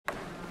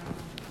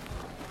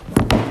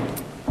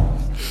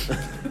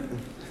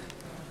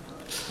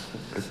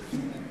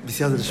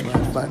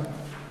Fine.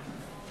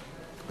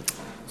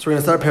 So we're going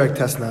to start Perek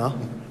test now.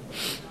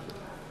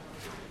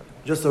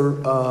 Just a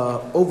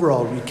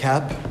overall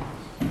recap.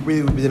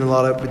 We're doing a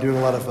lot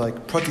of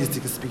like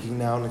pratistic speaking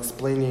now and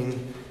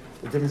explaining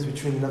the difference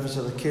between the Nefesh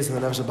Elokis and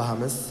the Nefesh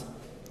Bahamis.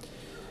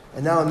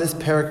 And now in this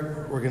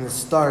Perek, we're going to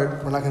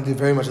start. We're not going to do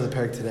very much of the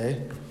Perek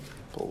today,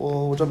 but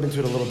we'll jump into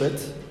it a little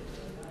bit.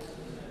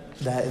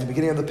 That in the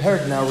beginning of the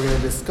Perek now, we're going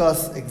to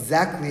discuss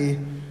exactly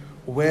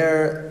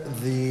where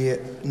the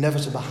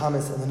Nefesh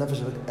Bahamis and the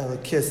Nefesh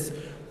Elokis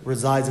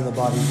resides in the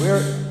body.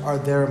 Where are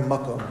their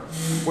makom?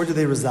 Where do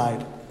they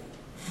reside?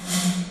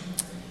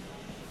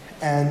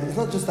 And it's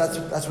not just that's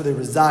where they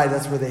reside,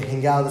 that's where they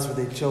hang out, that's where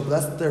they chill, but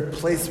that's their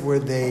place where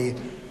they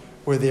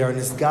are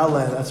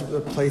nisgala, that's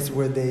the place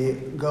where they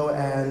go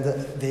and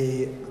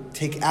they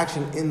take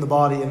action in the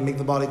body and make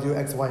the body do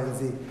X, Y, and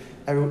Z.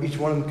 Each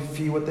one can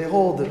feel what they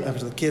hold. The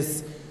Nefesh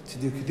Elokis to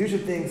do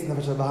Kedusha things, the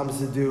Nefesh Bahamis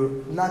to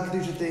do not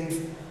Kedusha things.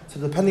 So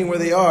depending where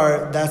they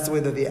are, that's the way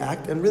that they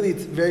act. And really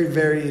it's very,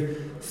 very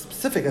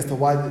specific as to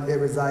why it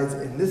resides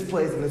in this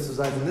place and this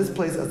resides in this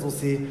place, as we'll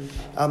see.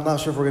 I'm not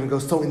sure if we're going to go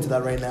so into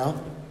that right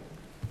now.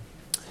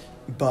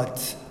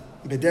 But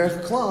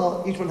B'derech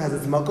Klal, each one has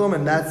its makom,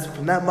 and that's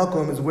from that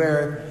makom is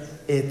where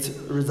it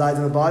resides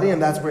in the body,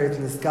 and that's where it's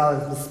in the skal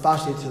and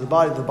mispashit to the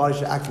body. The body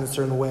should act in a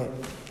certain way.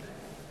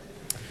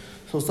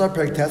 So we'll start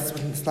Perek test.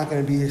 It's not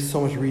going to be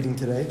so much reading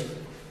today.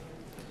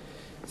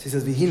 So he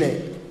says,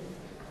 V'hine,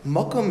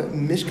 makom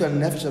mishkan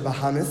nefesh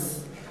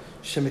bahamis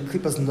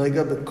shemeklipas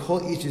noiga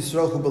b'kol ish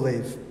yisrael hu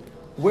b'leiv.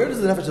 Where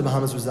does the nefesh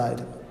bahamis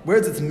reside? Where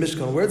is its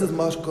mishkan? Where is its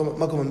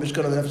makom and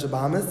mishkan of the nefesh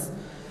bahamis?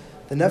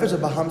 The nefesh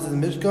bahamis and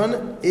the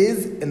mishkan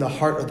is in the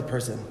heart of the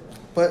person.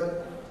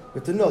 But we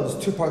have to know there's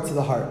two parts of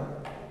the heart.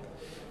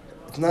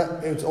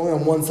 It's only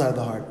on one side of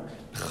the heart.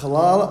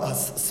 Chalal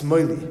as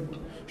smoili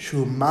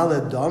shu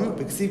maledam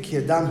b'ksiv ki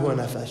adam hu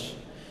nefesh.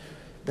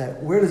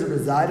 That where does it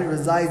reside? It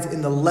resides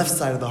in the left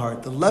side of the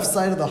heart. The left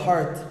side of the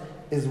heart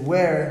is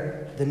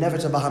where the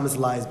nefesh bahamis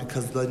lies,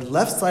 because the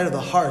left side of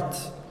the heart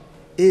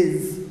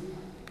is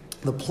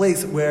the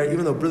place where,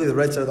 even though really the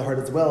right side of the heart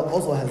as well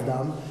also has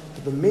dam,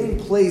 but the main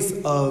place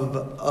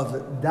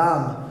of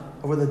dam,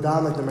 or where the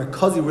dam, like the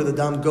merkazi, where the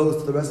dam goes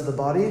to the rest of the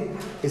body,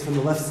 is from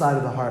the left side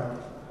of the heart.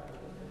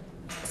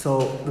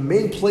 So the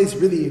main place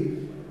really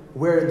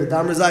where the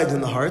dam resides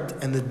in the heart,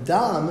 and the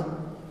dam,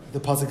 the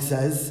pasuk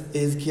says,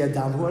 is ki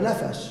adam hu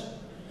nefesh.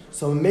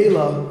 So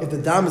mela, if the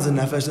dam is a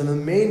nefesh, then the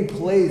main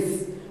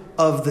place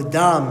of the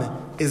dam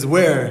is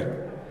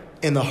where?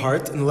 In the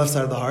heart, in the left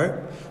side of the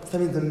heart. So that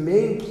means the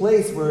main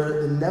place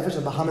where the nefesh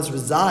of Bahamis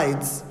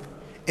resides,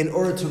 in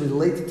order to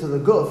relate to the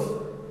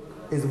guf,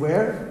 is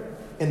where?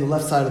 In the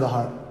left side of the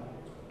heart.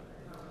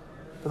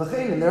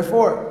 And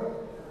therefore,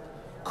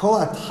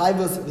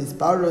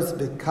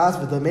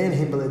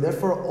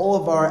 therefore all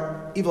of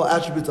our evil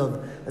attributes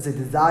of, let's say,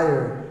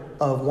 desire,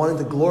 of wanting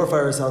to glorify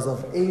ourselves,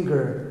 of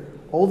anger,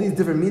 all these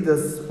different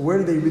midas, where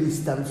do they really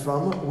stem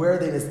from? Where are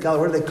they in Iskal?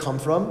 Where do they come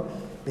from?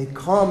 They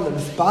come,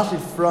 especially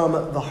from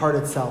the heart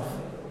itself.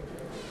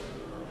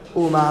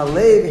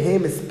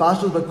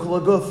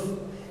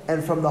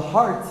 And from the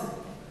heart,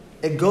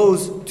 it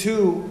goes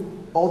to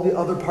all the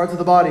other parts of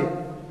the body.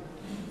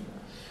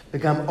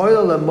 And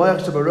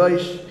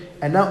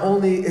not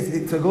only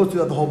it goes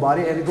throughout the whole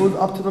body, and it goes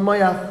up to the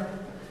mayach.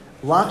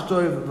 That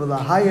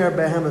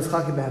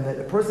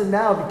a person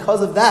now,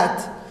 because of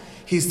that,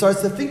 he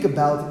starts to think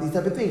about these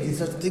type of things. He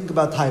starts to think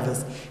about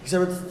taivas. He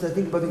starts to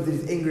think about things that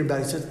he's angry about.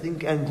 He starts to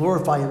think and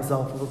glorify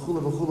himself.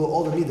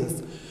 All the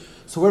midas.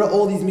 So where do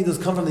all these midas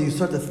come from? That you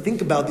start to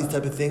think about these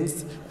type of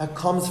things. That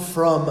comes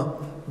from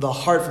the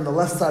heart, from the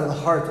left side of the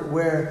heart,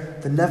 where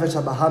the nefesh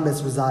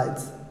habahamis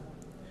resides.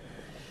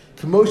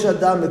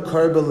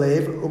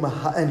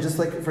 And just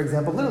like, for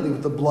example, literally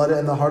with the blood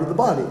and the heart of the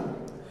body.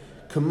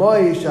 Just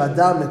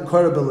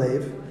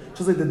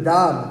like the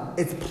dam,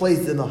 it's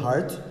placed in the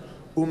heart.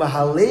 And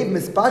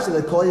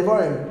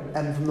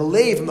from the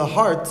lave, from the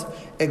heart,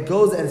 it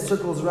goes and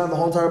circles around the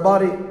whole entire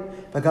body.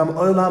 And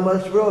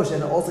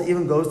it also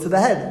even goes to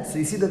the head. So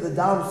you see that the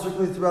dam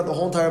circulates throughout the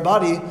whole entire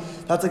body.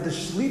 That's like the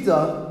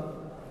shlita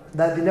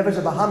that the nefesh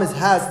bahamis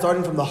has,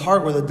 starting from the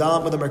heart, where the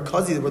dam, where the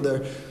merkazi,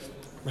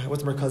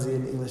 what's merkazi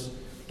in English?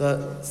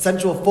 The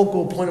central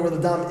focal point where the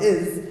dam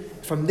is.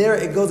 From there,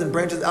 it goes and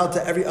branches out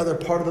to every other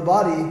part of the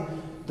body,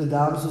 the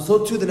dam.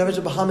 So too, the nefesh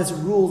bahamis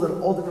rules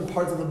on all different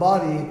parts of the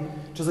body,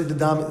 just like the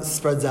dam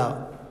spreads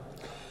out.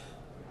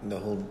 The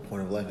whole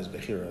point of life is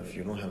bechira. If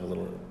you don't have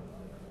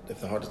if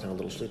the heart doesn't have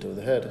a little shlita with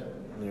the head,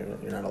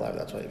 you're not alive.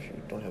 That's why if you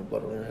don't have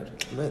blood on your head.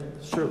 Right,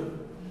 it's true.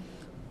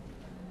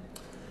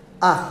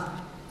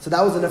 So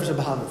that was the nefesh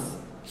bahamis.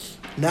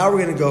 Now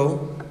we're going to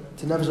go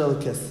to nefesh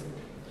elokis.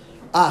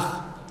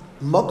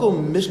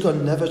 Makom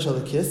mishkan nefesh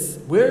elokis.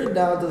 Where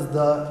now does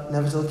the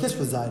nefesh elokis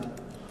reside?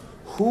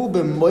 Hu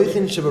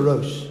b'moichin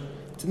shebarosh.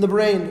 It's in the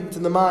brain. It's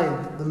in the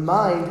mind. The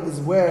mind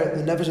is where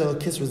the nefesh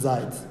elokis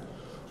resides.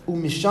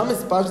 Umisham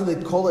espashli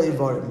lekol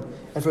ha'evarim.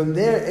 And from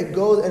there it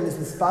goes and it's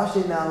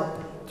espashli now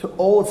to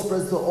all. It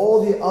spreads to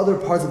all the other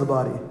parts of the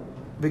body.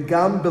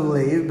 V'gam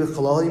b'leiv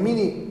b'chalal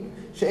yamini.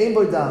 she'ein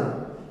bo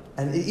dam.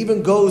 And it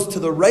even goes to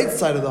the right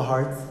side of the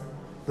heart.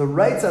 The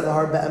right side of the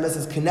heart, be'emes,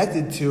 is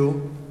connected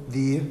to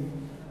the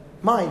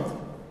mind.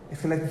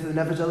 It's connected to the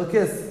nefesh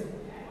elokis.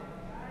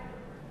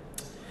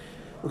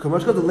 It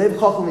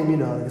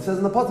says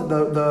in the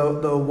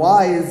pasuk, the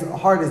wise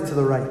heart is to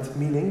the right,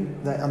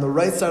 meaning that on the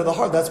right side of the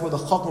heart, that's where the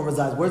chachma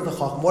resides. Where's the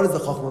chachma? What does the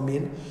chachma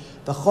mean?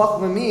 The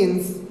chachma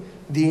means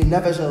the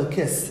nefesh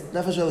elokis.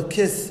 Nefesh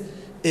elokis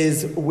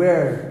is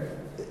where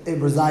it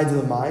resides in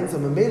the mind. So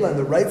memela, on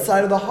the right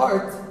side of the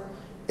heart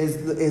is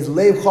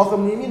leiv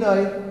chacham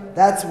niminai.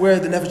 That's where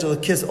the nefesh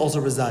elokis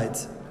also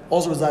resides.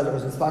 Also resides, or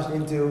is especially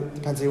into,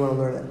 depends how you want to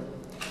learn it.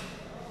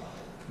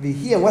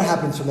 And what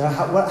happens from there?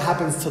 What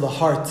happens to the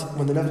heart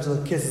when the nefesh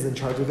elokis is in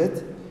charge of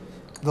it?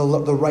 The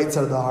right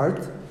side of the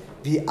heart.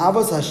 The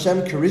avos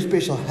Hashem kirishbe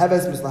shel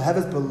heves misla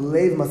heves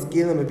belev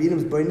maskilim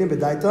abidim zboinim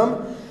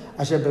bedaitam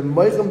asher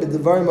b'moichem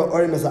b'devarim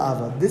ha'orim es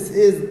ha'ava. This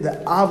is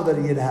the av that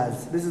a yid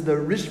has. This is the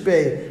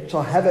rishbe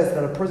shel heves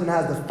that a person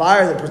has, the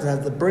fire that a person has,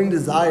 the burning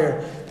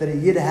desire that a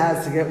yid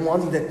has to get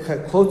wanting to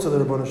get close to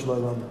the Rabbanu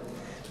Shalom.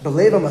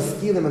 Beleva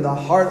maskilim, in the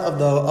heart of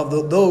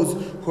those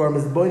who are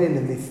mizboinin,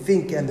 and they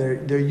think and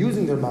they're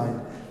using their mind.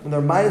 When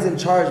their mind is in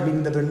charge,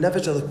 meaning that their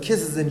nefesh elokis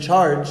is in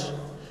charge,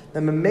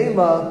 then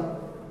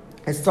memela,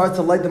 it starts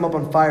to light them up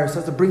on fire,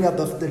 starts to bring out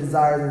the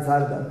desires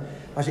inside of them.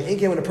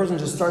 Actually, when a person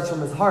just starts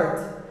from his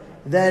heart,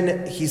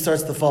 then he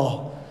starts to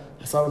fall.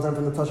 I saw one time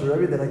from the Tasha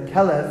Rebbe that a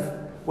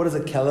kelev, what is a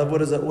kelev?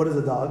 What is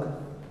a dog?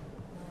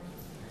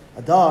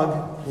 A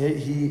dog,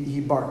 he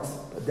barks.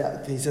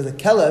 He says a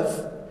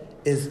kelev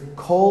is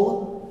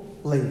kol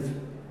leiv.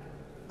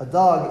 A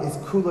dog is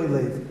kuloi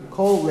leiv.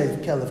 Kol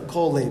leiv, kelev,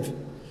 kol leiv.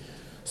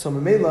 So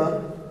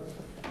memela,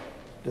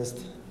 just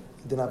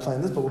did not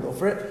plan this, but we'll go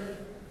for it.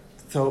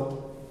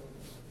 So,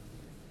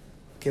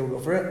 okay, we'll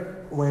go for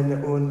it. When the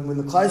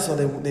Klal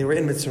Yisrael, they were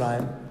in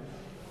Mitzrayim,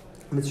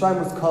 Mitzrayim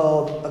was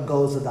called a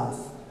Golus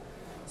Hadas.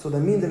 So that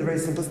means in a very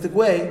simplistic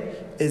way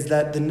is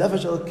that the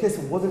nefesh elokis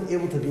wasn't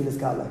able to be in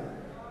Niskala.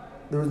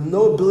 There was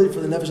no ability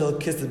for the nefesh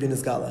elokis to be in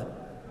Niskala.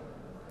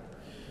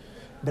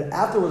 But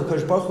afterwards, the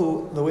Kodesh Baruch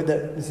Hu, the way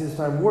that you see this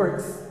time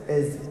works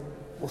is,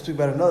 we'll speak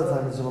about it another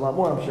time, there's a lot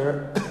more, I'm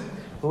sure.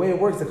 The way it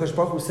works, the Kodesh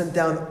Baruch Hu sent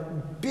down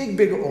big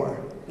ore,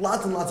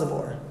 lots and lots of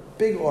ore,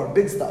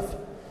 big stuff.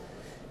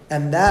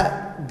 And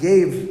that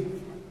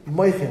gave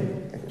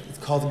moichin, it's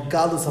called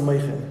Galus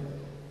HaMoichin.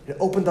 It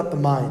opened up the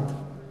mind.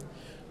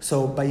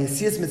 So by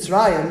Yesias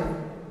Mitzrayim,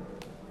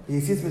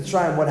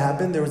 what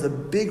happened? There was a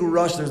big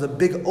rush, there was a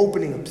big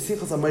opening of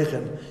Psichos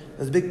HaMoichin. There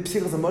was a big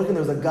Psichos HaMoichin,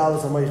 there was a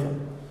Galus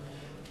HaMoichin.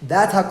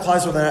 That's how Klal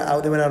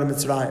Yisrael, they went out of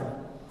Mitzrayim.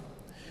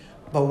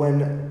 But when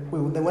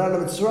they went out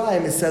of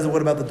Mitzrayim, it says,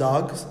 what about the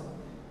dogs?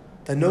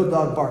 That no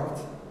dog barked.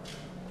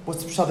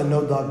 What's the pshat that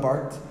no dog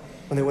barked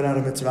when they went out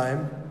of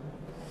Mitzrayim?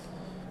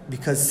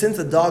 Because since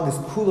the dog is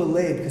kula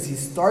leib, because he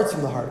starts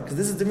from the heart, because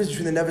this is the difference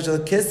between the nefesh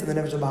elokis and the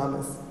nefesh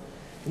bahamas.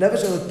 The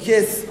nefesh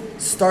elokis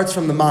starts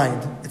from the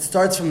mind. It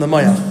starts from the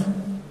moyach.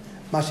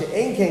 Mashe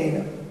ein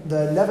kain,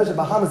 the nefesh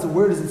bahamas,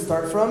 where does it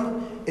start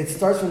from? It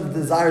starts from the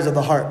desires of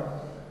the heart.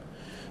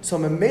 So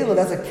memela,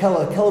 that's a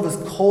kelev. A kelev is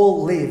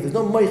kol leiv. There's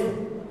no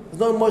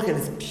moichin.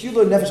 It's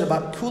pure nefesh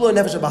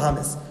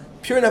bahamas.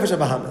 Pure nefesh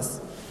bahamas.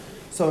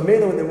 So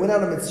memela, when they went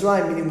out of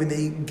Mitzrayim, meaning when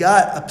they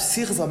got a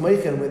psichas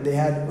hamoichin,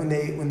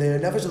 when their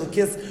nefesh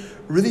elokis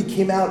really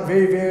came out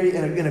very, very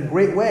in a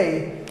great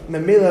way,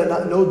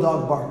 memela, no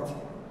dog barked,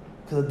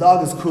 because the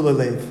dog is kula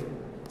leiv.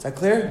 Is that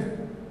clear?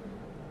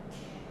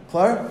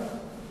 Clear?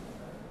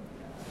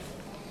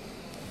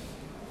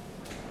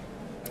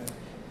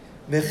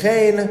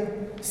 V'chein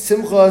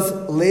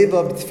simchas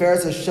leiva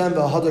b'tiferes Hashem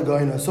v'ahadar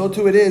goyna. So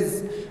too it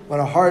is when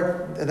a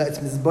heart that's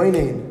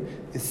mizboinin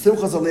is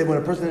simchas leiva, when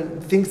a person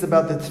thinks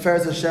about the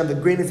tiferes Hashem, the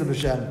greatness of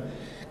Hashem.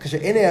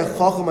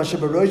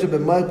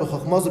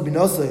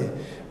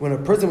 When a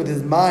person with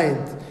his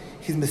mind,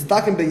 he's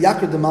mistaken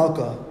b'yakar de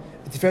malka.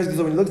 The tiferes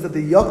gedulah, when he looks at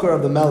the yakar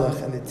of the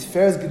melech and the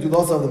tiferes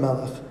gedulah of the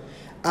melech.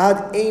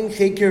 Ad ein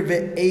cheker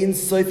ve'ein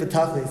soif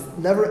v'tachlis.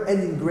 Never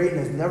ending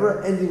greatness,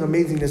 never ending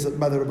amazingness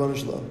by the Rabbanu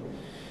Shalom.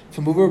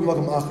 From Buvur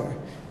b'makam achar.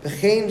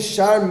 V'chein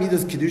shar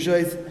midas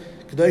kedushos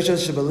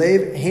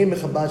shebalev hein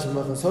mechabad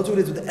shel. So too it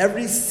is with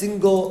every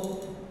single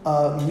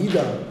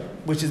midah,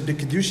 which is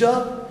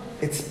b'kedusha.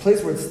 Its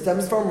place where it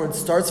stems from, where it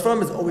starts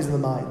from, is always in the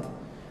mind.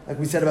 Like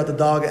we said about the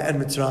dog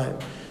and Mitzrayim.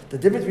 The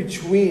difference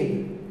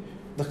between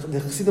the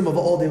Chassidim of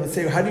old, they would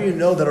say, how do you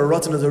know that a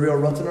rotten is a real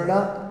rotten or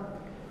not?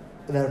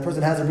 That a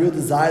person has a real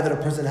desire that a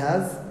person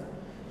has?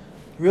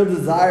 Real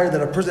desire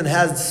that a person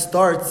has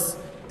starts,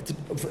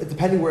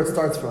 depending where it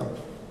starts from.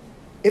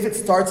 If it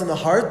starts in the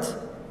heart,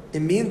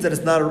 it means that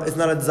it's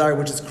not a desire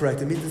which is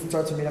correct. It means it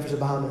starts from Nefesh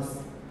Bahamas.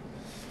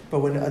 But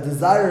when a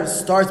desire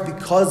starts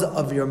because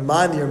of your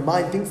mind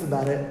thinks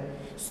about it,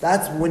 so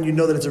that's when you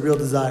know that it's a real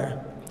desire.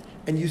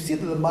 And you see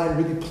that the mind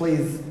really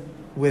plays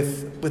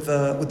with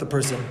the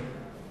person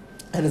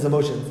and his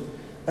emotions.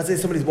 Let's say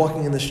somebody's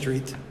walking in the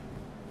street.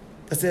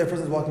 Let's say a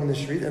person's walking in the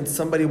street and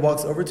somebody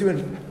walks over to you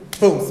and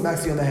boom,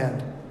 smacks you on the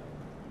hand.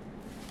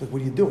 Like,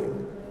 what are you doing?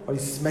 Why do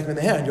you smack me in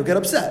the hand? You'll get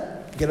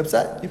upset. You get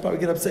upset? You probably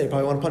get upset. You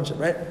probably want to punch him,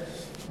 right?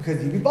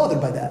 Because you'd be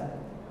bothered by that.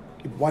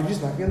 Why did you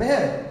smack me on the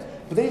head?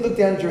 But then you look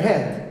down at your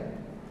hand.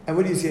 And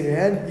what do you see in your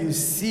hand? You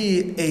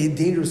see a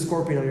dangerous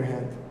scorpion on your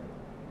hand.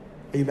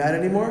 Are you mad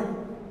anymore?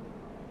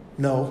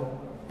 No.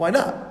 Why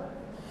not?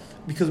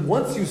 Because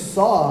once you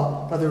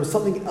saw that there was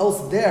something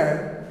else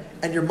there,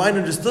 and your mind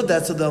understood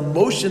that, so the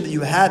emotion that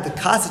you had, the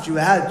kas that you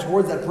had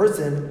towards that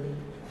person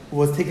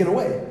was taken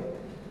away.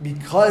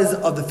 Because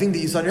of the thing that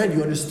you saw in your hand,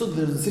 you understood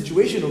there's a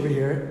situation over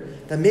here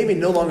that made me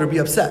no longer be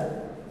upset.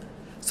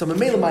 So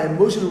my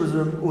emotion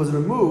was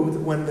removed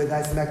when the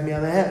guy smacked me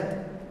on the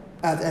head.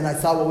 And I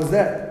saw what was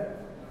there.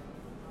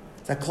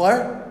 Is that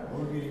clear?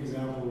 What would be an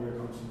example where it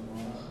comes from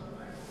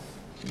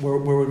the Where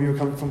would we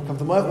come to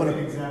Moach? What would be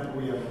an example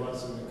where you have a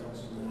lesson that comes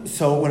from the Moach?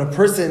 So when a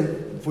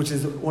person, which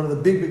is one of the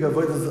big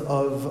avoiders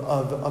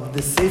of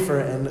this sefer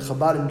and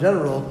Chabad in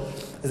general,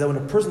 is that when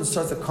a person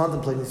starts to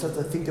contemplate, he starts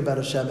to think about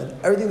Hashem and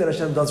everything that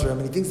Hashem does for him,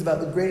 and he thinks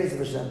about the greatness of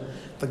Hashem,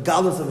 the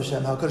godless of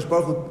Hashem, how Kadosh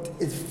Baruch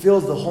Hu, it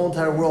fills the whole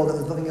entire world, and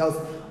there's nothing else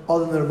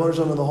other than the Rebbeinu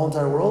Shalom in the whole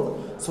entire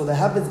world. So what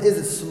happens is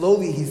that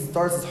slowly his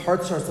heart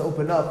starts to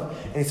open up,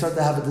 and he starts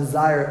to have a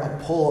desire,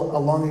 a pull, a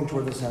longing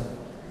towards Hashem.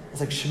 It's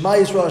like Shema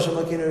Yisrael, Hashem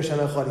Elokeinu, Hashem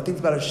Echad. He thinks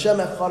about Hashem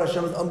Echad,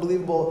 Hashem is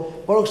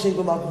unbelievable. Baruch Shem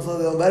B'malchus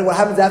L'Olam. What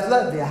happens after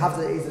that? They have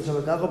to eat Hashem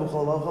Echad,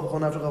 B'chol Avavcha, B'chol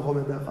Nafshecha, B'chol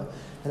Medecha.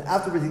 And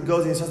afterwards he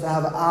goes and he starts to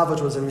have an ava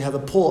towards him. He has a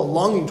pull, a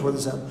longing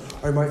towards Hashem.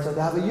 Or he might start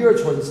to have a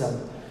yirah towards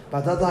Hashem.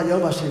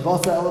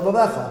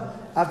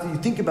 After you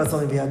think about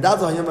something,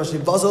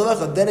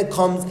 then it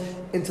comes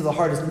into the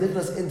heart. It's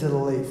nichnas into the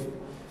leif.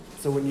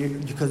 So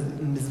because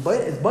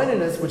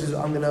hisbaininus, which is,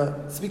 I'm going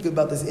to speak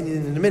about this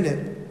in a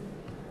minute,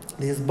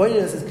 the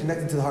hisbaininus is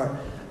connected to the heart.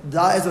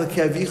 Da ez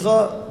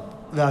l'ke'avicha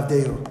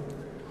v'avdehu.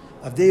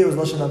 Avdehu is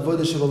lashon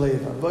avodah shebalev.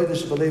 Avodah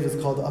shebalev is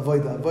called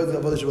avodah.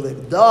 Avodah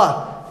shebalev.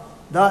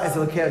 Da ez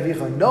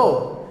l'ke'avicha.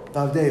 No,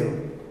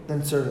 v'avdehu.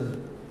 Then serve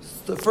him.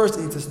 So first,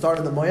 it needs to start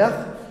in the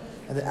moyach,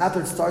 and then after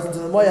it starts into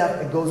the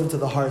moyach, it goes into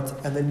the heart,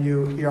 and then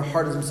your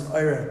heart is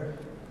misayrer.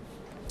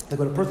 Like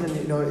when a person,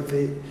 if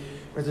they,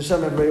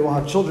 Hashem, everybody will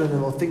have children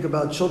and will think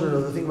about children,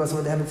 or they'll think about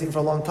something they haven't seen for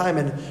a long time,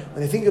 and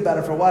when they think about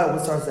it for a while,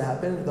 what starts to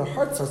happen? Their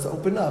heart starts to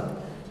open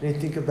up, and you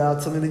think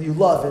about something that you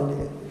love,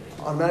 and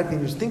automatically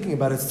you're just thinking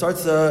about it, it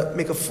starts to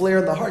make a flare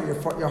in the heart.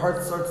 Your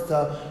heart starts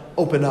to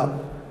open up.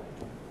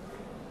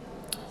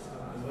 So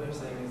what you're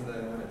saying is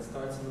that when it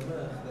starts in the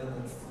mech,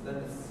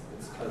 then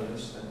it's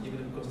kaddish, and even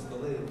if it goes to the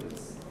lid,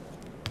 it's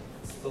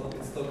still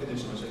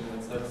kaddish. When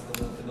it starts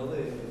in the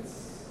lid,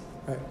 it's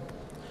right.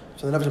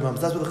 So the Nefesh HaMamas,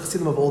 that's what the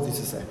Chassidim of old used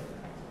to say.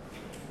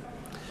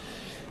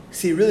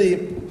 See, really,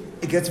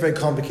 it gets very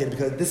complicated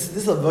because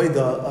this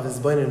avodah of his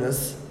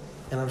baininess,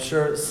 and I'm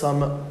sure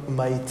some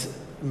might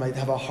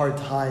have a hard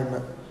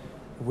time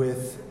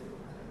with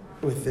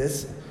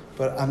this,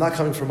 but I'm not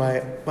coming from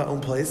my own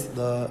place.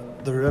 The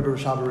Rebbe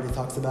Rashab already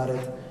talks about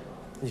it.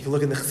 And you can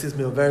look in the Chassidus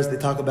Me'overes, they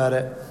talk about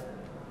it.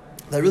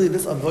 That really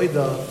this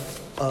avodah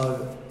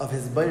of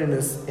his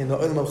baininess in the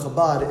Olam of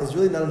Chabad is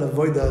really not an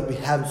avodah we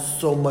have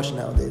so much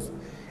nowadays.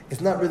 It's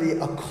not really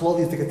a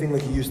kloliistic thing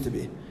like it used to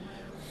be.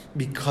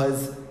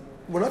 Because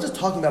we're not just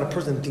talking about a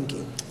person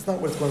thinking. It's not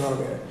what's going on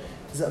over here.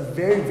 It's a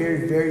very,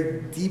 very,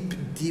 very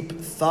deep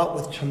thought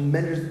with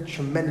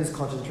tremendous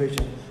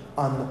concentration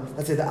on,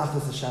 let's say, the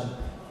Achdos Hashem.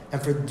 And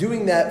for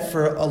doing that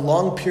for a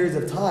long period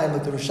of time,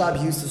 like the Rashab,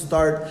 he used to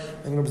start,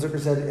 like Rabbi Zucker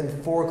said,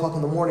 in 4 o'clock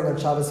in the morning on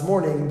Shabbos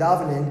morning,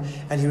 davening,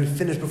 and he would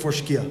finish before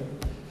Shkia.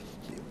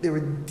 They were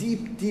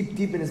deep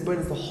in his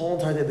brain the whole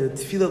entire day. The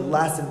tefillah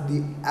lasted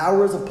the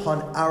hours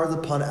upon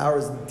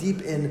hours,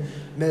 deep in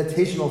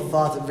meditational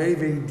thoughts, a very,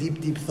 very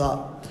deep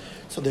thought.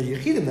 So they're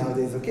Yechidim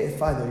nowadays, okay,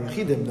 fine, they're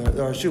Yechidim,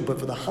 they're Ashu, but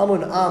for the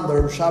Hamun Am, the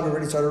Rashab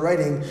already started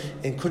writing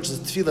in Kunsh's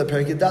Tefillah,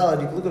 Perikid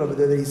Dalad, you can look it over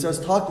there, that he starts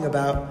talking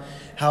about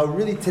how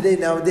really today,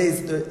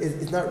 nowadays,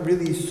 it's not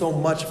really so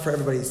much for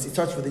everybody. He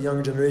starts for the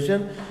younger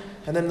generation,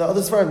 and then the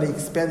other Svarim, they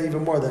expand it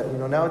even more, that,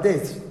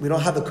 nowadays, we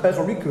don't have the Koyach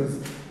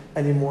HaRikuz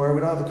anymore.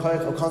 We don't have the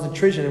koyach of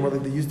concentration anymore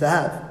like they used to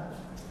have.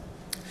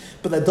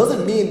 But that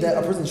doesn't mean that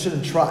a person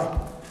shouldn't try.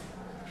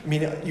 I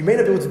mean, you may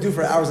not be able to do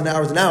for hours and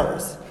hours and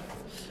hours,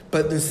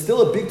 but there's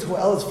still a big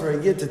to'elis for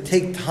a yid to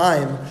take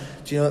time,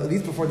 at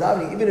least before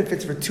davening, even if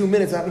it's for 2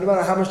 minutes, no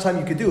matter how much time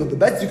you could do, the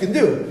best you can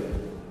do,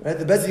 right?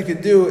 The best you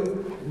could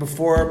do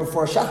before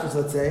Shacharis,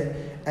 let's say,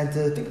 and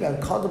to think about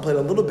and contemplate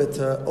a little bit,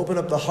 to open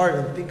up the heart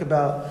and think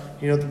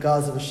about, the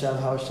gods of Hashem,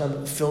 how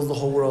Hashem fills the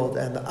whole world,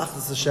 and the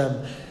Achdos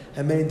Hashem,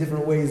 and many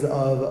different ways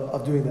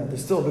of doing that.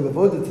 There's still a big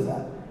avodah to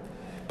that.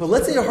 But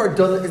let's say your heart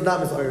is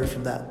not misayir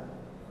from that.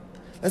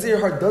 Let's say your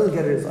heart doesn't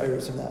get it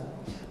misayir from that.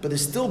 But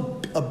there's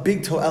still a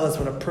big to'elis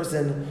when a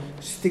person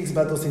thinks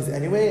about those things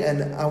anyway,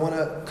 and I want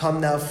to come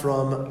now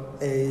from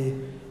a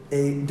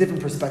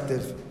different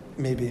perspective,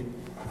 maybe.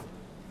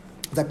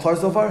 Is that clear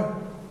so far?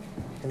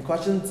 Any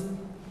questions?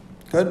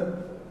 Good?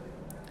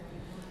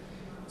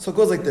 So it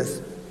goes like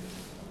this.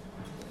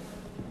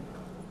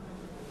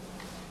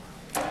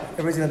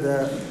 Everybody's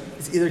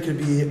it either could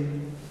be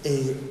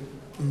a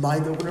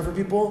mind opener for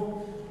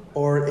people,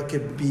 or it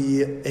could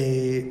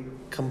be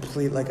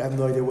complete, like I have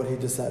no idea what he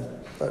just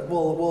said. But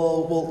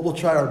we'll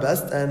try our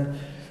best, and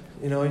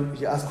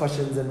you ask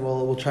questions, and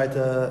we'll try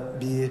to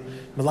be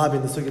malabi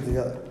in the sugya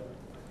together.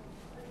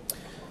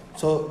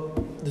 So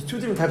there's two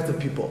different types of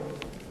people.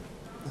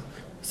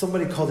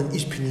 Somebody called an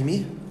ish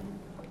pinimi,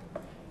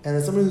 and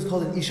then somebody who's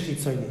called an ish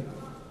chitzoni.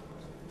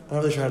 I'm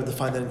not really sure how to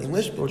define that in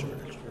English, but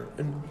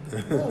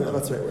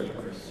that's the right word.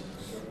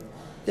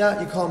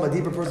 Yeah, you call him a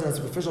deeper person, a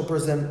superficial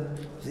person.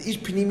 The ish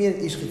pinimi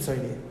and ish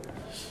chitzoni.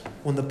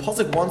 When the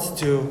pasuk wants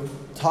to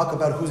talk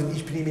about who's an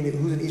ish pinimi and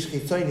who's an ish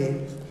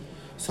chitzoni,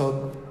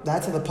 so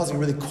that's how the pasuk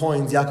really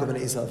coins Yaakov and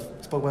Esav.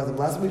 We spoke about them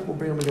last week. We'll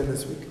bring them again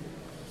this week.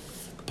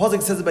 The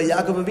pasuk says about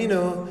Yaakov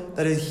Avinu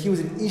that he was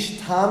an ish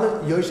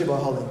tam yoshev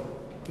ahalim.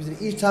 He was an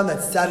ish tam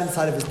that sat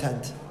inside of his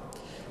tent.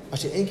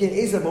 Asher Enki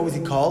Esav, what was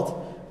he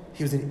called?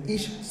 He was an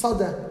ish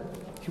sadeh.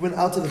 He went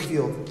out to the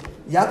field.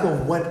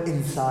 Yaakov went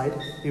inside.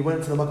 He went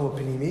into the makom of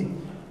Pinimi.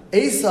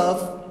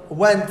 Esav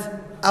went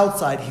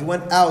outside. He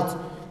went out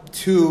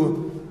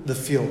to the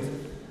field.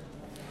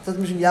 So let's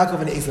mention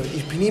Yaakov and Esav.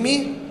 Ish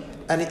Pinimi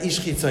and an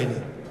ish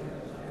chitzoni.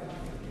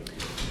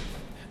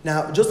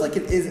 Now, just like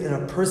it is in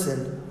a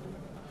person,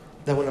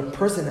 that when a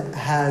person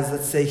has,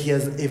 let's say he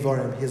has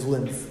evarim, his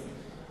limbs.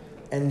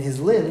 And in his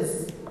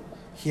limbs,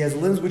 he has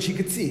limbs which he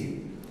could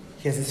see.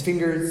 He has his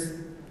fingers,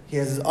 he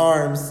has his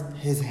arms,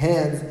 his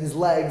hands, his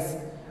legs.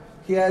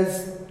 He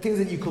has things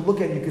that you could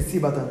look at and you could see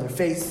about them, their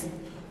face.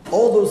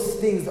 All those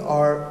things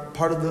are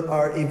part of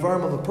are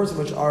evarim of a person,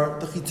 which are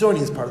the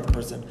chitzonius part of the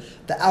person,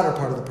 the outer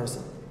part of the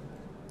person.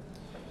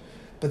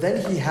 But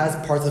then he has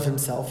parts of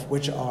himself,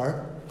 which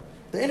are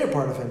the inner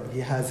part of him. He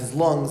has his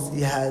lungs,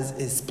 he has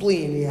his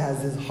spleen, he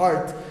has his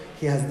heart,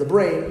 he has the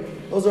brain.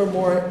 Those are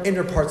more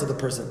inner parts of the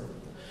person.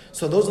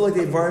 So those are like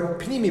the evarim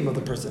pnimim of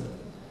the person.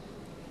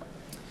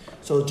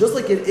 So just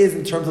like it is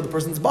in terms of the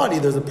person's body,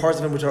 there's the parts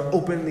of him which are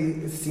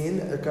openly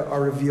seen,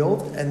 are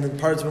revealed, and the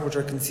parts of him which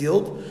are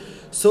concealed.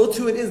 So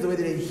too it is the way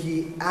that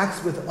he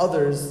acts with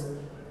others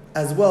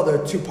as well. There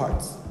are two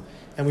parts.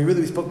 And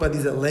we spoke about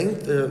these at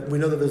length. We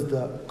know that there's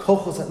the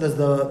kochos, there's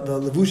the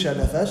levusha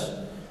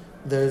nefesh,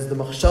 there's the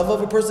machshava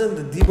of a person,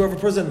 the dibur of a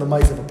person, and the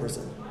mais of a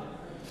person.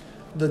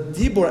 The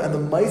dibur and the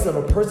mais of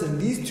a person,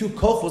 these two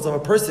kochos of a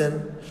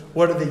person,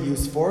 what are they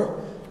used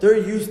for? They're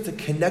used to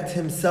connect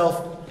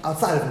himself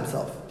outside of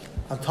himself.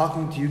 I'm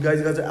talking to you guys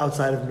are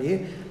outside of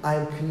me. I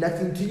am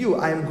connecting to you.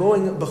 I am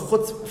going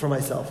b'chutz for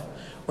myself.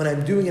 When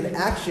I'm doing an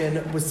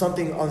action with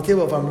something on the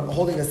table, if I'm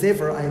holding a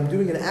sefer, I am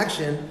doing an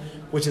action,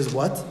 which is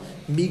what?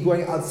 Me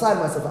going outside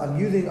myself. I'm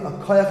using a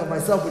koyach of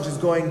myself, which is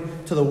going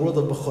to the world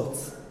of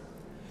b'chutz.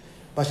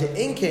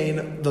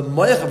 Bashe'enkein, the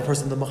moyach of a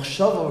person, the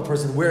machshav of a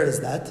person, where is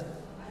that?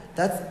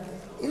 That's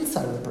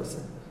inside of the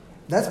person.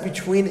 That's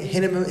between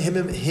him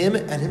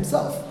and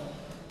himself.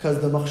 Because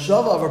the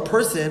machshava of a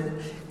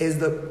person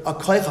is a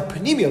koyach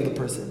panimi of the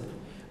person.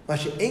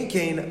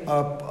 Mashe'enkein,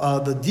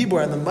 the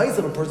dibur and the mais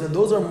of a person,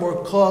 those are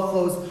more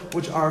koachos,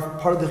 which are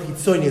part of the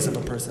chitzonius of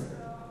a person.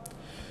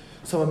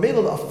 So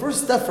a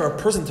first step for a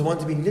person to want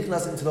to be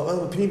nichnas into the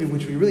olam panimi,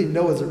 which we really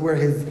know is where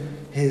his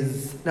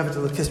nefesh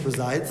elokis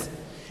resides,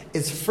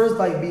 is first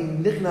by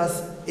being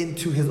nichnas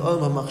into his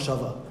olam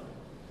hamachshava.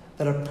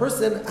 That a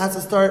person has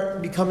to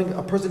start becoming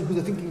a person who's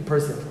a thinking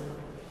person.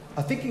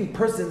 A thinking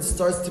person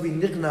starts to be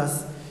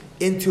nichnas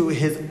into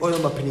his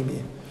olam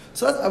panimi.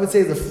 So that, I would say,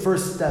 is the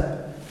first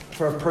step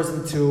for a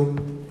person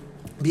to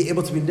be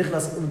able to be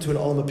nichnas into an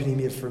olam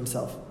panimi for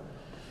himself.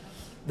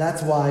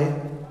 That's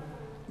why,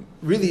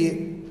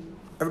 really,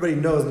 everybody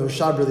knows, and the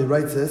Rashab really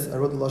writes this, I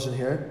wrote the lashon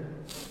here,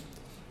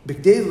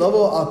 B'kdei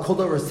lavo al kol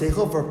davar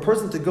seichel, for a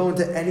person to go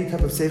into any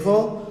type of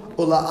seichel,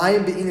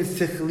 ola'ayim be'init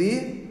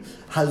sichli,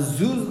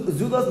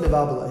 hazulaz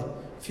mevabalai.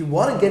 If you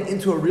want to get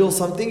into a real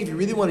something, if you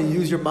really want to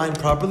use your mind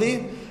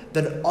properly,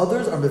 then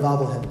others are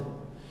mevabal him.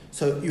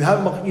 So you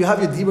have your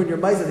dibur and your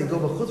mais that they go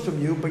b'chutz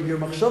from you, but your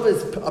machshava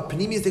is a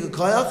panimi is a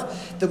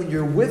koyach, that when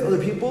you're with other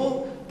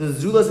people, the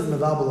zulaz is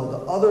mevabal.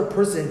 The other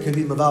person can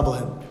be mevabal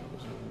him.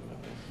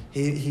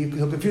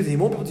 He'll confuse him. He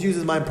won't be able to use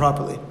his mind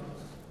properly.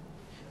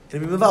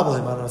 It'll be mevabal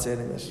him. I don't know how to say it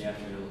in English.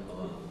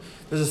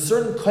 There's a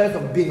certain koyach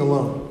of being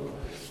alone.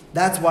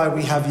 That's why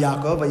we have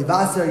Yaakov.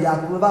 Vayivaser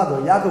Yaakov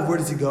levado. Yaakov, where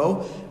does he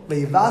go?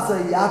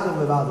 Vayivaser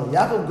Yaakov levado.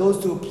 Yaakov goes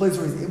to a place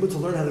where he's able to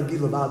learn how to be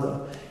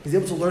levado. He's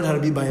able to learn how to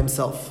be by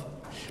himself.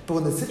 But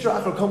when the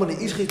Sitra Achar Kom, when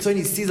the Ish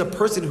Chitzoni sees a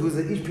person who's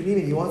an Ish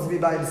Pinini, he wants to be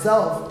by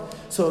himself,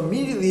 so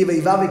immediately,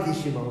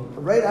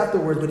 right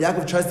afterwards, when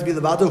Yaakov tries to be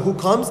levado, who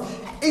comes?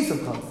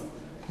 Esav comes.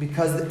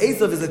 Because the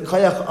Esav is a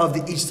koyach of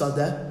the Ish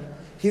Sadeh.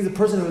 He's a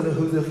person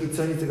who's a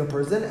Chitzonistic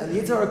person, and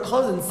the Yitzhak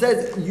comes and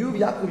says, you,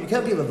 Yaakov, you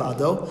can't be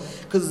levado,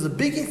 because it's a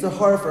big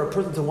Yitzhak for a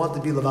person to want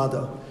to be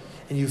levado.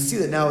 And you see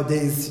that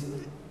nowadays,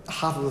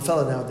 half of the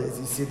fella nowadays,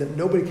 you see that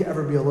nobody can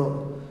ever be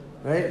alone.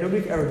 Right?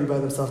 Nobody can ever be by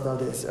themselves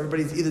nowadays.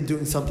 Everybody's either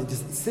doing something.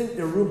 Just sit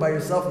in a room by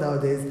yourself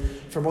nowadays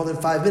for more than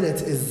 5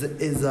 minutes is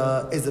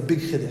a big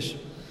chiddush.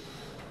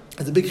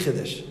 It's a big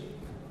chiddush.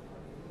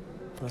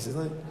 Want to say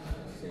something?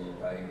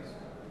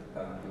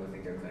 People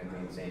think they're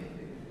clinically insane if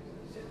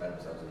they sit by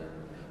themselves in their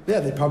room. Yeah,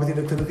 they probably think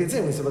they're clinically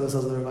insane when they say about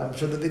themselves. I'm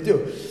sure that they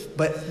do.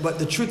 But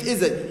the truth is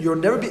that you'll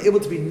never be able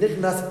to be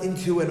nichnas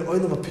into an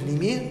oilam of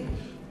panimi,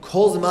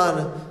 kol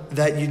zman,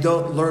 that you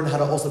don't learn how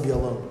to also be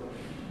alone.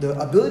 The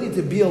ability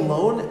to be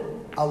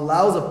alone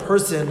allows a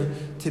person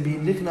to be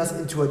nichnas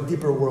into a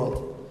deeper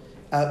world,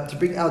 to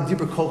bring out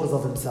deeper kochas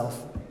of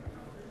himself.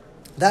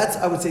 That's,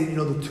 I would say,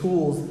 the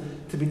tools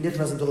to be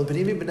nichnas into oilam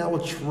panimi. But now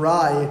we'll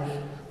try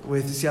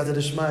with Siyata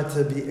Deshmaya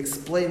to be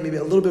explained maybe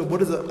a little bit what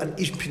does an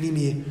ish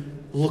panimi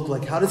look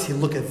like? How does he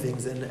look at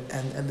things and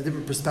the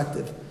different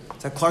perspective?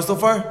 Is that clear so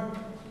far?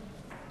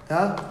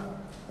 Yeah?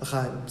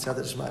 L'chaim,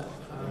 Siyata Deshmaya.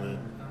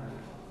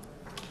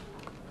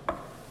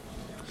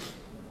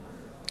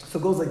 So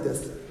it goes like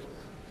this.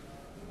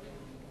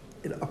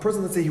 A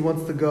person, let's say he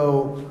wants to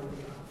go,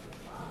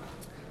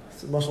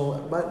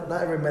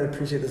 not everyone might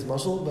appreciate this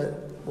mashal,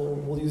 but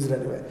we'll use it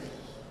anyway.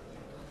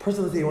 A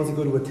person, let's say he wants to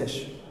go to a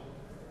tish.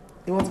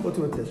 He wants to go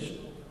to a tish.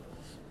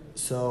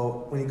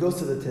 So when he goes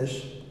to the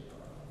tish,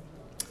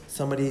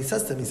 somebody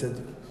says to him, he said,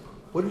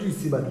 what did you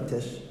see by the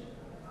tish?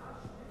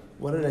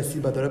 What did I see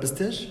by the Rebbe's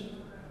tish?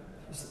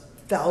 There's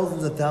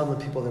thousands and thousands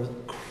of people there. It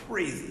was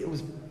crazy. It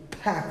was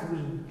packed. It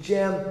was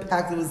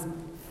jam-packed. It was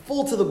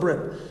full to the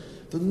brim.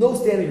 There's no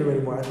standing room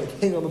anymore. I had to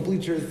hang on the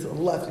bleachers on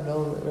the left,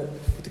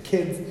 with the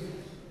kids.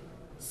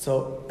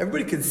 So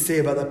everybody could say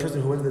about that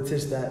person who went to the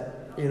tish that,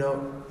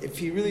 if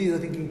he really is a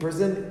thinking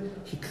person,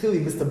 he clearly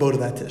missed the boat of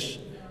that tish.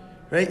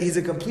 Right? He's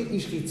a complete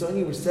ish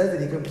chitzoni, which says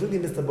that he completely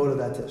missed the boat of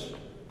that tish.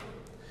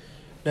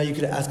 Now you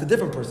could ask a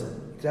different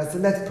person. You could ask the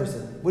next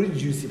person, what did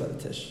you see by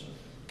the tish?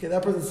 Okay,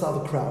 that person saw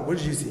the crowd. What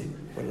did you see?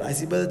 What did I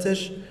see by the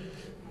tish?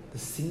 The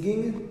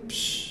singing, the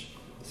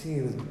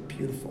singing was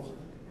beautiful.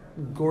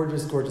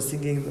 Gorgeous, gorgeous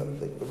singing.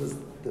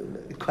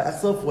 The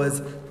class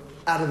was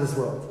out of this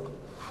world.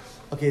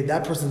 Okay,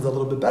 that person's a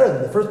little bit better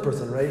than the first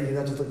person, right? He's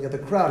not just looking at the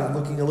crowd, he's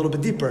looking a little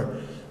bit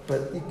deeper.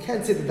 But you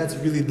can't say that that's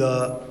really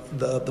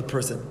the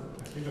person.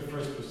 I think the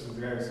first person is the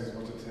guy who says,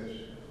 what's a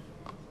tish?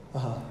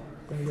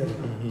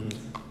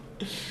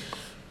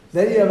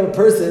 Then you have a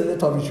person, that's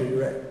probably true,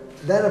 you're right.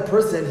 Then a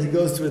person, he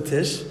goes to a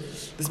tish.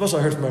 This mashal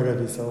I heard from my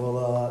Rebbe,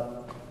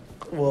 so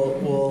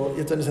you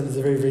have to understand this is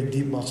a very, very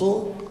deep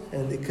mashal,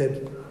 and it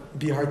could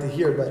be hard to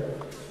hear, but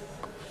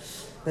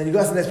then you go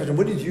ask the next person,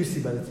 what did you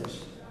see by the tish?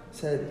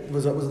 Said,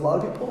 was a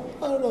lot of people?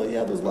 I don't know,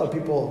 yeah, there was a lot of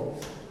people.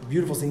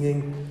 Beautiful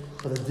singing,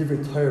 but the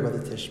divrei Torah by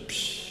the tish.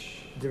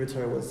 The divrei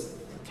Torah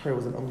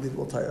was an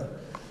unbelievable Torah.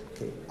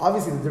 Okay,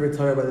 obviously the divrei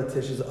Torah by the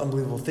tish is an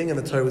unbelievable thing, and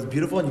the Torah was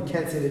beautiful, and you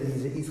can't say that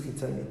he's an ish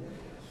chitzoni.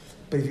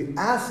 But if you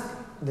ask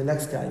the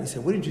next guy, and you say,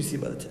 what did you see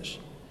by the tish?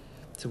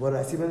 So what did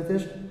I see by the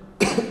tish?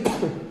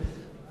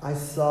 I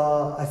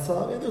saw,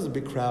 there was a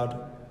big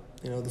crowd.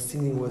 The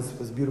singing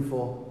was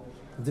beautiful.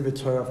 The divrei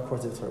Torah, of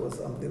course, the Torah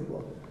was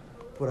unbelievable.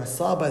 What I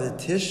saw by the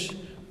tish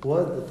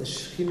was that the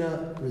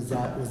Shekhinah was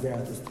there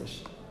at this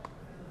tish.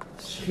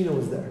 The Shekhinah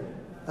was there.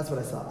 That's what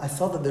I saw. I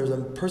saw that there was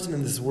a person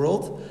in this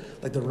world,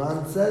 like the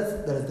Ran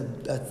says, that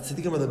at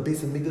Tziddikim of the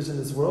base of Mikdash in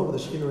this world where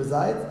the Shekhinah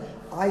resides.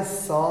 I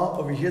saw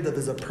over here that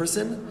there's a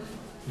person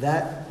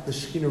that the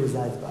Shekhinah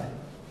resides by.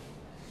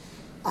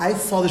 I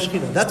saw the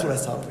Shekhinah. That's what I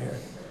saw over here.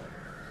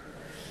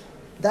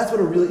 That's what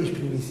a real Ish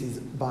Pnimi sees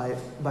by a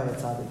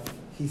tzaddik.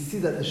 He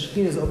sees that the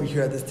Shekhinah is over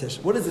here at this tish.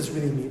 What does this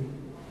really mean?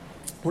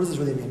 What does this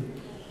really mean?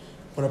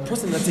 When a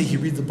person, let's say he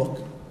reads a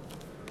book.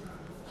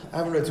 I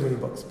haven't read too many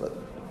books, but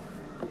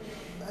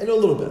I know a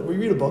little bit. We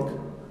read a book.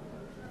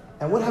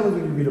 And what happens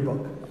when you read a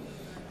book?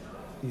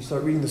 You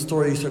start reading the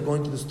story, you start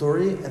going through the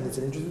story, and it's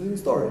an interesting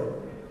story.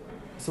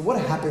 So what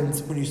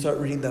happens when you start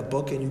reading that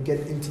book and you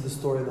get into the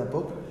story of that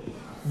book?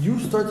 You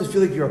start to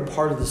feel like you're a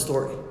part of the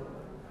story.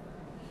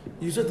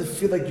 You start to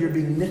feel like you're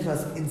being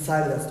nichnas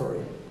inside of that story.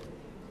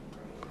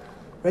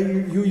 Right?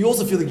 You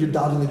also feel like you're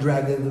dodging the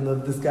dragons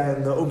and this guy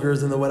and the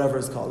ogres and the whatever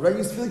it's called. Right?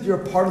 You feel like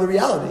you're a part of the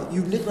reality.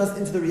 You've nichnas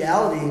into the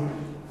reality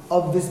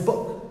of this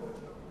book.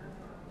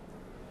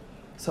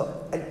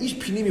 So, an Ish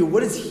Pnimi,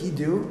 what does he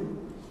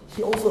do?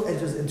 He also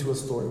enters into a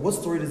story. What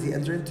story does he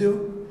enter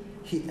into?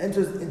 He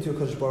enters into a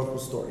Kadosh Baruch Hu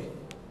story.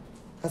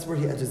 That's where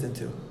he enters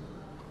into.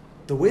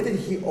 The way that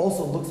he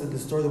also looks at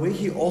this story, the way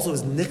he also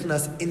is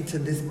nichnas into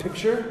this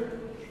picture,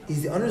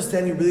 is the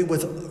understanding really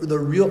what's the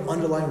real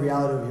underlying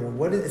reality over here.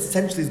 What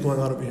essentially is going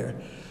on over here.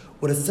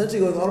 What essentially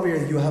going on over here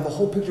is you have a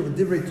whole picture of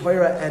divrei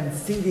Torah and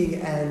singing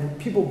and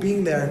people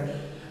being there,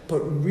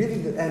 but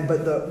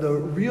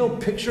the real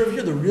picture over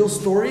here, the real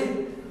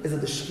story, is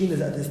that the Shekhinah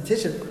is at this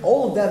tish, and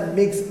all of that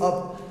makes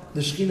up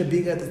the Shekhinah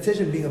being at the tish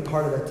and being a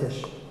part of that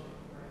tish.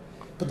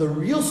 But the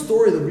real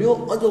story, the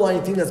real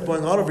underlying thing that's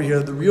going on over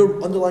here, the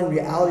real underlying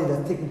reality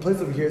that's taking place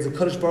over here is a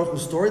Kadosh Baruch Hu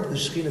story that the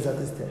Shekhinah is at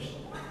this tish.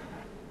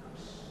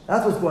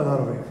 That's what's going on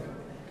over here.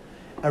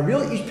 A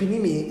real Ish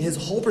Pnimi, his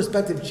whole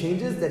perspective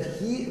changes that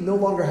he no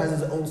longer has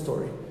his own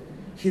story.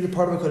 He's a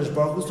part of a Kadosh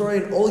Baruch Hu story,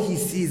 and all he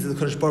sees is a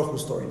Kadosh Baruch Hu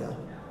story now.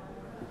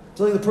 It's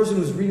like the person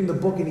who's reading the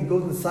book and he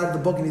goes inside of the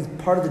book and he's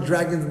part of the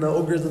dragons and the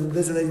ogres and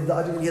this and that, he's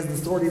dodging and he has the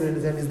sword even in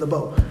his hand, is the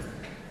bow.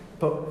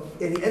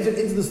 And he entered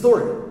into the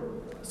story.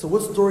 So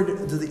what story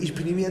does the Ish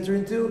Pnimi enter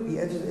into? He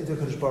enters into a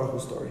Kadosh Baruch Hu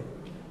story.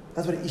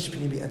 That's what Ish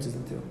Pnimi enters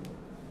into.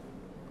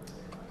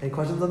 Any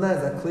questions on that?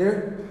 Is that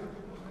clear?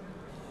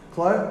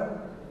 Clear?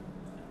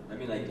 I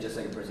mean, like, just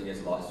like a person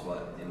gets lost,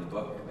 in the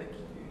book, like,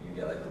 you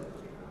get, like,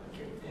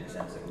 in a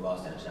sense, like,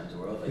 lost in Hashem's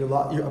world. Like,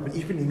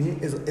 Ish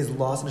Pnimi is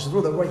lost in Hashem's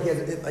world. That's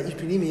why Ish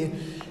Pnimi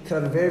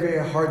can have a very,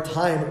 very hard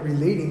time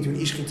relating to an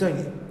Ish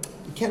Chitzoni.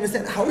 You can't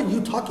understand, how are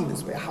you talking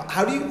this way?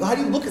 How do you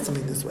look at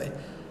something this way?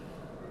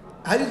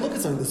 How do you look at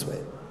something this way?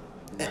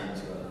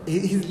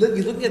 He's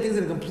looking at things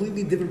in a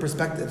completely different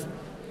perspective.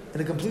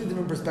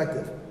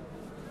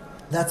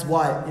 That's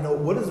why,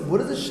 what is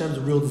Hashem's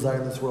real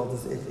desire in this world?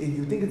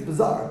 You think it's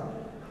bizarre.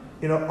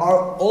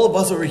 All of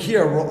us over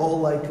here, we're all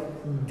like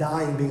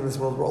dying being in this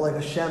world. We're all like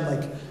Hashem,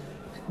 like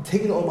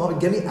taking the Muhammad,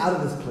 get me out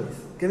of this place.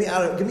 Get me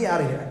out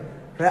of here.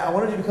 Right? I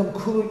want to become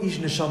Kulu Ish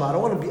Neshama. I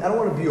don't want to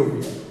be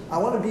over here. I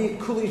want to be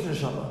Kulu Ish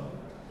Neshama.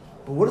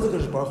 But what does the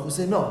Kodesh Baruch Hu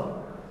say?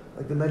 No.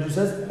 Like the Medrash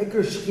says,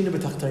 Ikar Shechina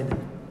b'Tachtainim.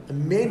 The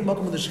main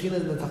makom of the Shechina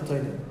is in the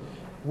Tachtainim.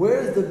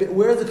 Where is the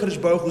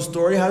Kodesh Baruch Hu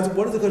story?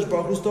 What is the Kodesh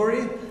Baruch Hu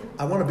story?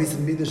 I want a base of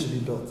Midah should be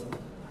built.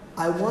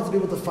 I want to be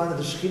able to find that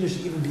the Shekhinah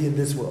should even be in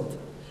this world.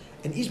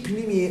 And each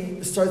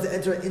Pnimi starts to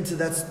enter into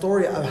that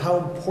story of how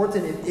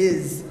important it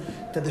is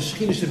that the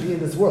Shekhinah should be in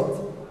this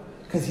world.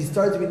 Because he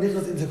started to be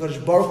nichnas into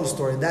Kodesh Baruch Hu's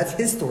story. That's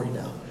his story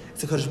now.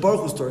 It's a Kodesh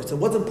Baruch Hu story. So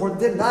what's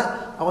important then?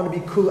 Not I want to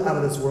be cool out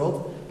of this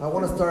world, but I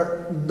want to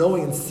start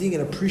knowing and seeing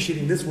and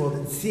appreciating this world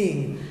and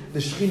seeing the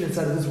Shekhinah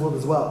inside of this world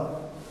as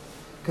well.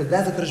 Because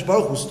that's a Kodesh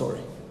Baruch Hu story.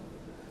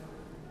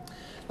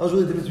 That was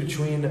really the difference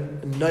between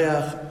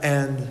Noach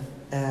and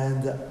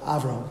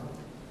Avraham.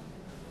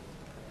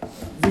 The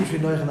difference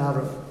between Noach and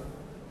Avraham.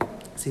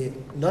 See,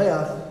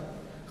 Noach,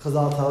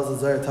 Chazal tells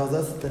us, Zohar tells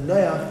us, that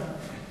Noach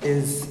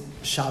is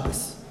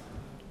Shabbos.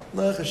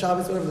 Noach is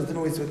Shabbos, whatever, there's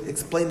different ways to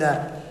explain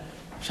that.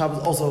 Shabbos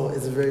also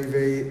is a very,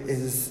 very,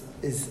 is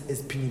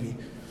Pnimi.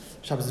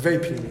 Shabbos is very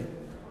Pnimi.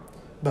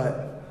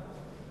 But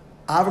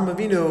Avraham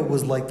Avinu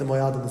was like the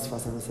Moyadim, this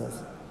Fasana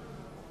says.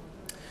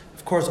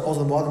 Of course,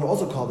 also the Moadim are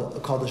also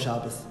called the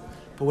Shabbos.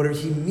 But what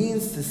he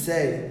means to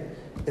say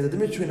is the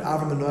difference between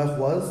Avram and Noach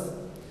was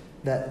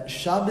that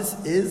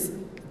Shabbos is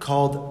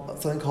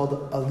something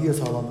called Aliyas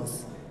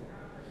HaOlamos.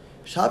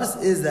 Shabbos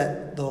is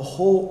that the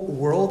whole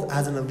world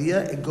has an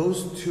Aliyah. It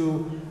goes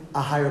to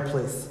a higher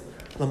place.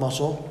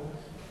 Lamashal,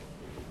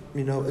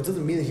 it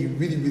doesn't mean that he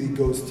really, really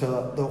goes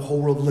to the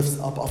whole world lifts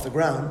up off the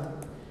ground.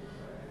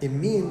 It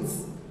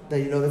means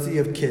that let's say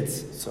you have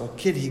kids. So a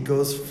kid, he's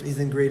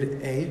in grade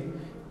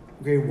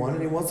 1,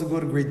 and he wants to go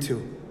to grade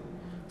 2.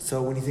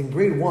 So when he's in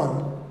grade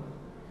 1,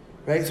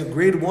 right? So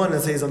grade 1,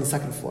 let's say, is on the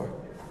second floor.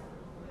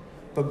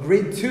 But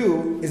grade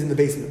 2 is in the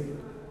basement.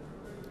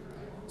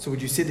 So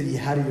would you say that he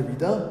had a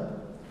Yerida?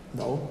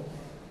 No.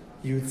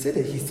 You would say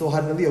that he still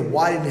had an Aliyah.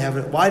 Why did he have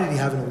an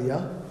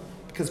Aliyah?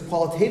 Because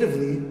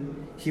qualitatively,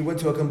 he went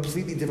to a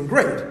completely different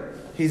grade.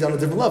 He's on a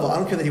different level. I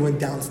don't care that he went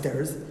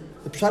downstairs.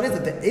 The pshat is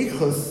that the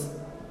eichus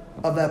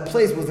of that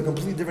place was a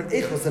completely different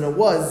eichus than it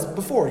was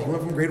before. He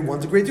went from grade 1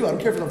 to grade 2. I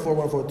don't care if it's on floor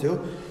 1 or floor 2.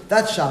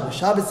 That's Shabbos.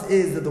 Shabbos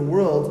is that the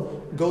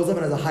world goes up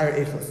and has a higher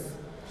eichus.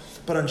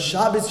 But on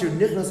Shabbos, you're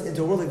nichnas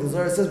into a world like the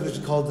Zohar says, which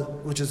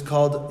is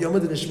called Yom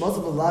HaDinishmas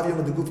V'Lav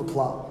Yom HaDeguf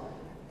HaKlal.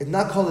 It's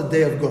not called a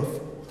day of guf.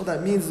 What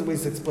that means is a way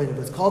to explain it,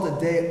 but it's called a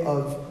day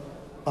of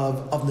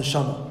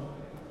neshama.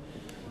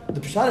 The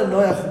pshat of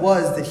Noach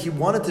was that he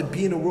wanted to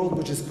be in a world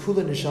which is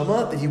kula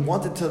neshama, that he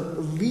wanted to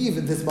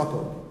leave this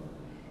makom.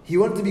 He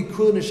wanted to be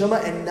kula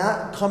neshama and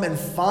not come and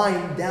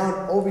find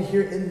down over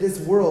here in this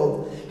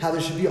world how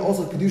there should be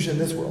also kedusha in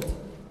this world.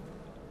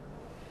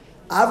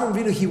 Avram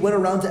Avinu, he went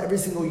around to every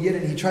single yid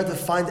and he tried to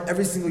find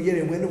every single yid.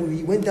 And when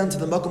he went down to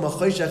the makom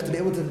hachoshech to be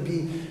able to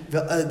be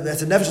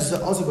as a nefesh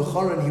also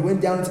b'chara, and he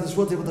went down into this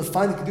world to be able to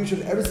find the kedusha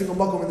of every single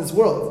makom in this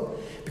world,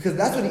 because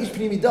that's what Ish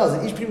Pnimi does.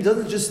 And Ish Pnimi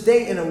doesn't just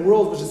stay in a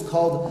world which is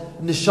called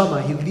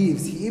neshama. He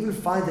leaves. He even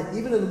finds that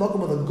even in the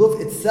makom of the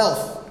guf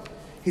itself,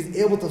 he's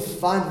able to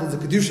find that there's a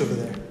kedusha over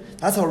there.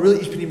 That's how really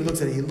Ish Pnimi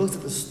looks at it. He looks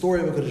at the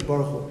story of HaKadosh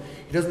Baruch Hu.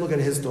 He doesn't look at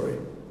his story.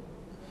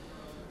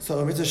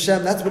 So Mitzvah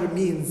Hashem, that's what it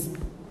means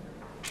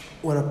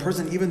when a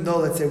person, even though,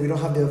 let's say, we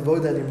don't have the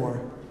avodah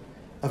anymore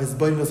of his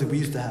boinus like we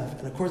used to have.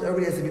 And of course,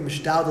 everybody has to be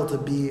mishtadel to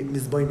be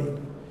mizboini.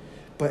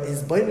 But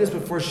his boinus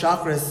before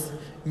chakras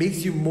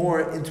makes you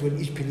more into an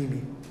ish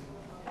pinimi.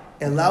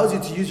 It allows you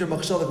to use your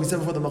machshava, like we said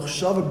before, the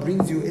machshava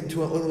brings you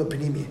into an olam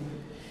pinimi.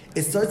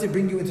 It starts to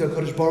bring you into a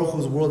Kodesh Baruch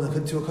Hu's world, and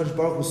into a Kodesh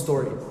Baruch Hu's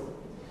story.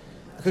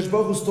 A Kodesh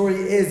Baruch Hu's story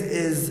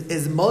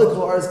is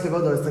Malikul Aris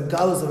Kevodah, it's the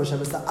galus of Hashem,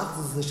 it's the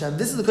achdus of Hashem.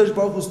 This is the Kodesh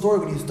Baruch Hu's story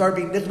when you start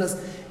being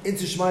nichnas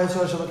into Shema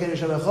Yisrael Hashem Elokeinu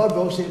Hashem Echad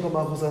Baruch Shem Kol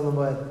Malchus Olam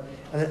Moed.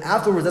 And then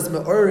afterwards, that's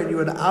me'or, and you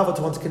are an ava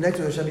to want to connect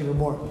with Hashem even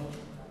more.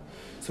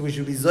 So we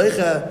should be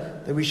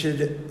zoicha, that we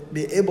should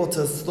be able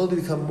to slowly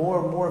become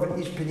more and more of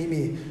an ish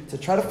pinimi, to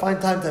try to find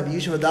time to have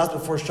yishuv adas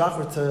before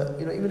shachar, to,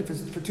 even if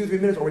it's for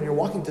 2-3 minutes, or when you're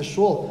walking to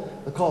shul,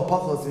 the call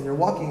pachos, and you're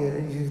walking,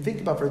 and you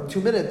think about for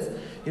 2 minutes,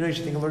 you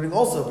should think of learning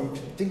also, but you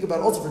should think about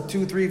also for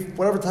 2, 3,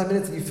 whatever time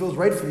minutes that you feel is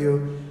right for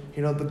you,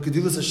 the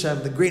Gedulas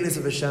Hashem, the greatness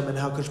of Hashem, and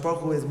how Kadosh Baruch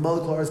Hu is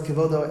Malach Haaretz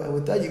Kivodo, and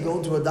with that you go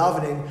into a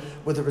davening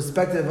with the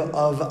perspective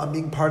of I'm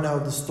being part now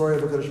of the story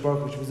of Kadosh Baruch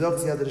Hu, which was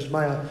Yad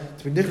Shmaya,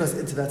 to be nichnas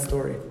into that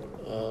story.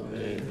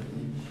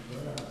 Amen.